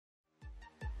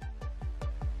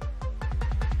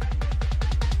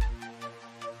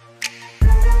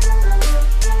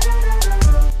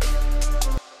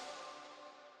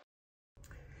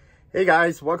Hey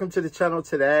guys, welcome to the channel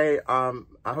today. I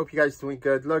hope you guys doing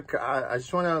good. Look, I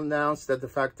just want to announce that the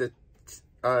fact that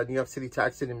New York City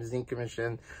Taxi and Limousine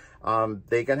Commission,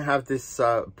 they're gonna have this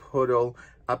portal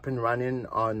up and running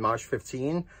on March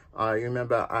 15. You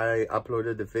remember I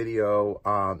uploaded the video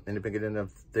in the beginning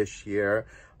of this year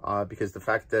because the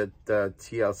fact that the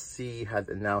TLC had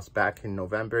announced back in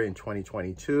November in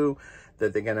 2022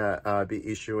 that they're gonna be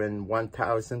issuing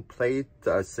 1,000 plate,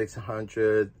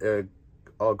 600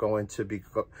 are going to be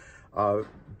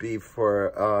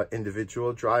for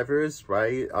individual drivers,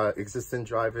 right? Existing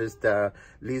drivers that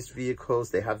lease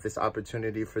vehicles, they have this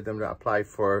opportunity for them to apply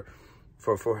for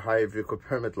hire vehicle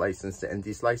permit license, and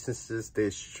these licenses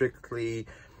they strictly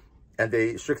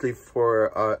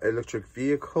for electric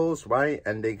vehicles, right?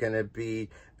 And they're gonna be,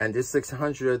 and this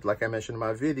 600, like I mentioned in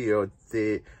my video,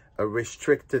 a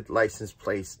restricted license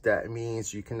plate. That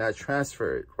means you cannot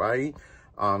transfer it, right?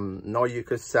 No, you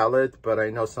could sell it, but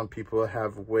I know some people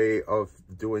have a way of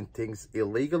doing things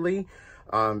illegally.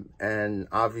 And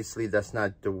obviously that's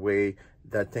not the way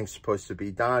that things supposed to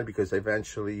be done, because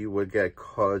eventually you will get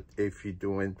caught if you're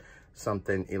doing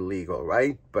something illegal,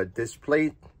 right? But this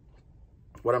plate,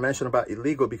 what I mentioned about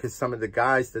illegal, because some of the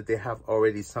guys that they have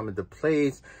already some of the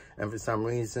plates, and for some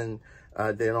reason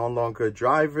they're no longer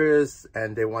drivers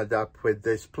and they wind up with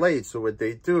this plate. So what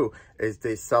they do is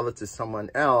they sell it to someone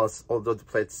else, although the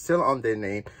plate's still on their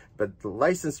name, but the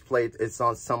license plate is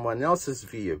on someone else's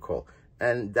vehicle,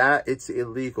 and that it's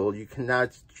illegal. You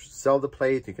cannot sell the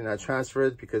plate, you cannot transfer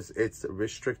it, because it's a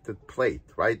restricted plate,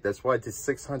 right? That's why the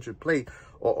 600 plate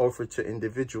are offered to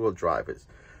individual drivers.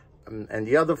 And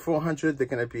the other 400, they're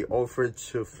going to be offered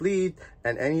to fleet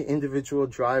and any individual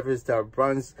drivers that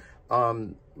runs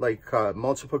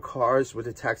multiple cars with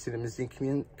the Taxi and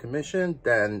Limousine Commission.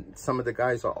 Then some of the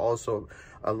guys are also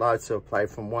allowed to apply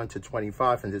from 1 to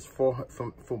 25, and there's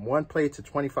from 1 plate to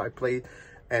 25 plate,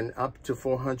 and up to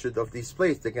 400 of these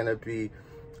plates they're going to be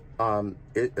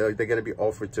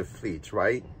offered to fleet,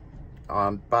 right?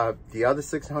 But the other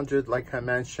 600, like I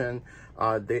mentioned,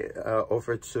 they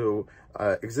offer to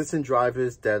existing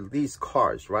drivers that lease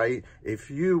cars, right?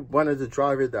 If you one of the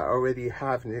drivers that already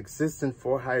have an existing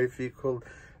for-hire vehicle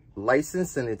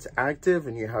license and it's active,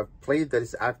 and you have plate that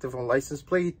is active on license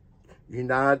plate, you're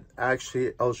not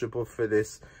actually eligible for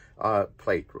this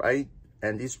plate, right?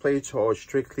 And these plates are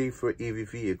strictly for EV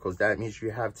vehicles. That means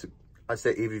you have to, I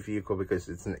say EV vehicle because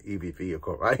it's an EV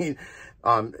vehicle, right?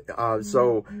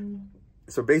 So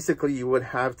basically you would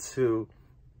have to,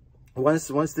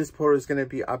 once this portal is going to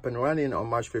be up and running on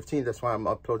March 15th, that's why I'm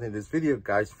uploading this video,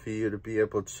 guys, for you to be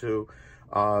able to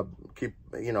keep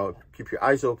your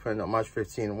eyes open on March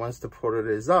 15th. Once the portal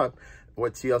is up,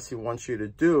 what TLC wants you to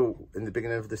do in the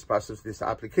beginning of this process, this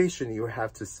application, you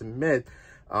have to submit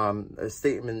a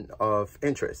statement of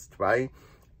interest, right?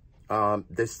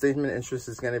 The statement of interest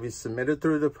is going to be submitted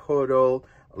through the portal.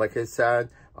 Like I said,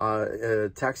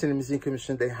 Taxi and Limousine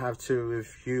Commission, they have to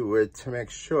review it to make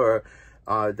sure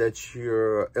that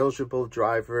you're eligible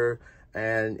driver,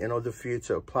 and in order for you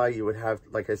to apply, you would have,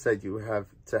 like I said, you would have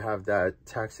to have that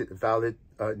valid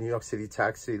New York City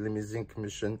Taxi Limousine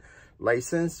Commission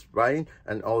license, right?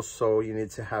 And also you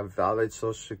need to have valid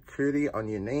Social Security on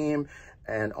your name,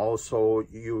 and also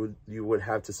you would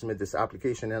have to submit this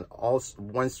application. And also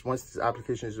once this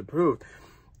application is approved,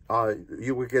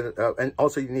 you will get and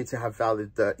also you need to have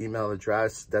valid email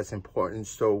address. That's important.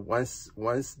 So once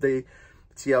the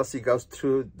TLC goes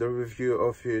through the review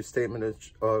of your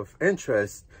statement of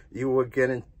interest, you will get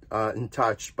in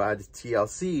touch by the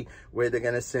TLC, where they're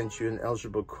going to send you an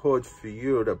eligible code for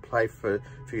you to apply for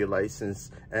your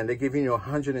license, and they're giving you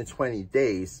 120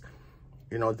 days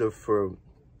in order for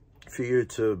you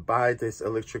to buy this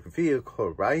electric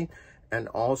vehicle, right? And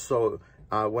also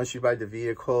once you buy the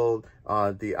vehicle,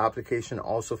 the application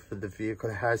also for the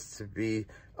vehicle has to be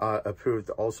approved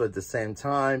also at the same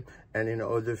time. And in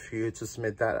order for you to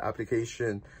submit that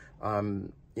application,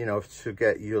 to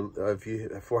get your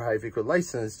for-hire vehicle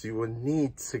license, you will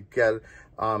need to get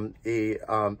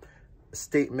a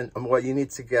statement. Well, you need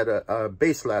to get a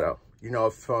base letter,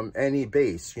 from any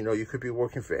base. You could be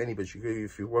working for any, but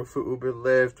if you work for Uber,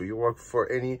 Lyft, or you work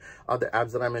for any other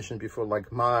apps that I mentioned before,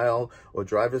 like Mile or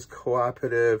Drivers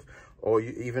Cooperative, or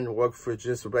you even work for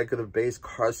just regular base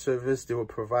car service, they will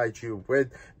provide you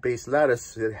with base letters.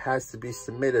 So it has to be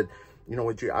submitted,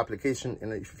 with your application,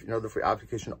 and in order for your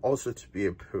application also to be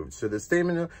approved. So the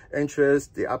statement of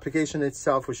interest, the application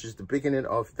itself, which is the beginning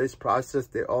of this process,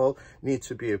 they all need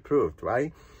to be approved,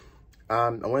 right?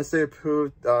 And once they're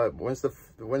approved,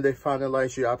 when they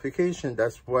finalize your application,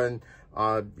 that's when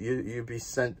you be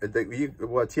sent.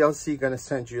 TLC gonna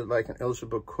send you like an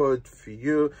eligible code for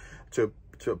you to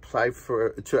to apply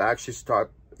for, to actually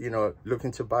start, you know,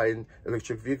 looking to buy an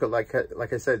electric vehicle. Like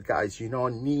I said, guys, you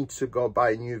don't need to go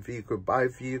buy a new vehicle. Buy a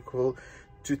vehicle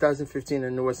 2015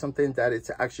 and newer, something that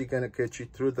it's actually going to get you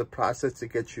through the process to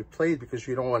get you played, because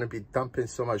you don't want to be dumping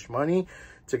so much money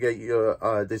to get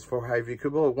your this for hire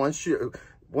vehicle. Once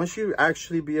you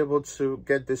actually be able to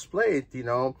get displayed, you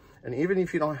know, and even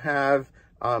if you don't have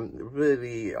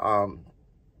really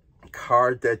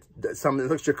car that some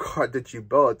electric car that you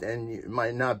bought, and it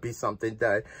might not be something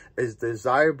that is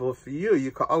desirable for you,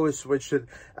 you can always switch it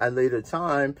at a later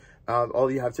time. All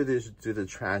you have to do is do the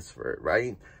transfer,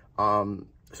 right?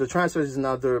 So transfer is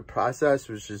another process,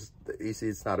 which is easy.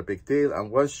 It's not a big deal. And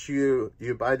once you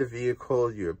buy the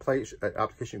vehicle, your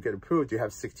application get approved, you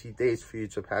have 60 days for you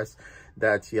to pass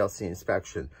that TLC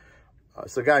inspection.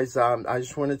 So guys, I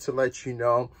just wanted to let you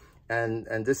know,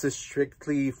 and this is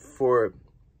strictly for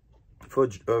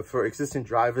existing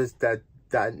drivers that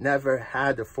never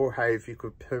had a for hire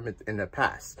vehicle permit in the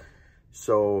past.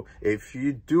 So if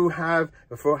you do have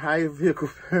a for hire vehicle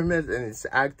permit and it's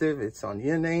active, it's on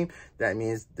your name, that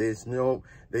means there's no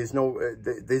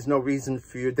reason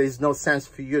for you, there's no sense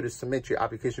for you to submit your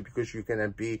application, because you're gonna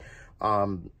be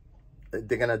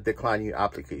they're gonna decline your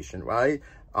application, right?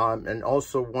 And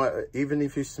also, even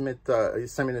if you submit a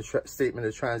statement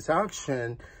of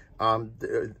transaction, and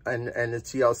the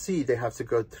TLC, they have to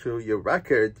go through your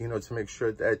record, you know, to make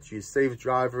sure that you're a safe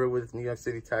driver with New York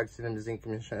City Taxi and Limousine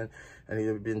Commission, and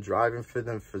you've been driving for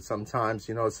them for some times,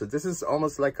 you know. So this is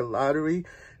almost like a lottery,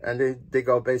 and they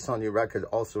go based on your record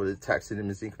also, the Taxi and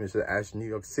Limousine Commission as New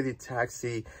York City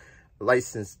Taxi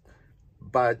licensed,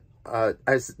 but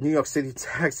as New York City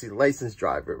Taxi licensed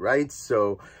driver, right?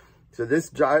 So this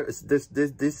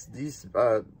these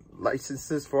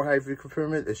licenses for hire vehicle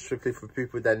permit is strictly for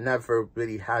people that never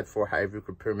really had for hire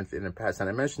vehicle permit in the past, and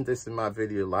I mentioned this in my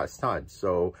video last time.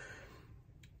 So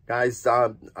guys,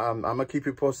 I'm gonna keep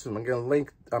you posted. I'm gonna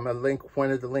link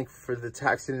one of the link for the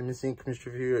Taxi and Limousine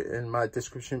Commission review in my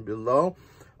description below.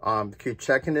 Keep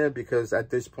checking it, because at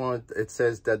this point it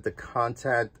says that the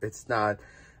content, it's not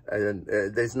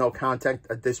there's no contact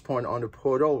at this point on the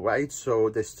portal, right? So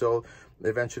they're still,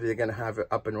 eventually they're gonna have it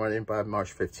up and running by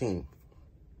March 15.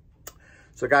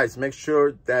 So guys, make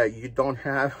sure that you don't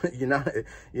have, you're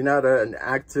not an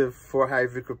active for hire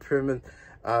vehicle permit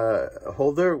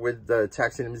holder with the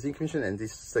Taxi and Limousine Commission, and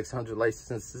these 600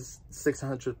 licenses,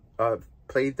 600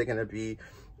 plate, they're gonna be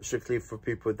strictly for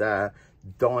people that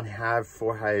don't have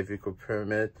for hire vehicle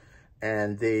permit,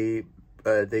 and they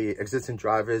existing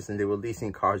drivers, and they were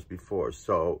leasing cars before.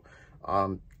 So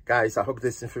guys, I hope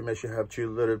this information helped you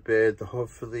a little bit.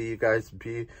 Hopefully you guys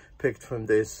be picked from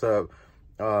this a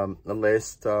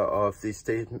list of the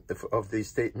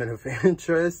statement of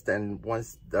interest, and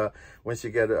once you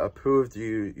get it approved,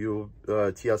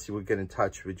 TLC will get in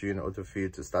touch with you in order for you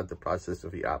to start the process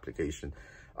of your application.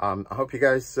 I hope you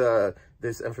guys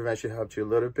this information helped you a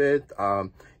little bit.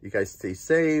 You guys stay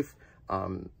safe.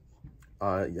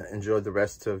 Enjoy the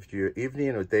rest of your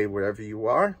evening or day wherever you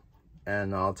are,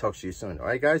 and I'll talk to you soon. All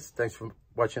right guys, thanks for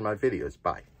watching my videos.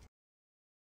 Bye.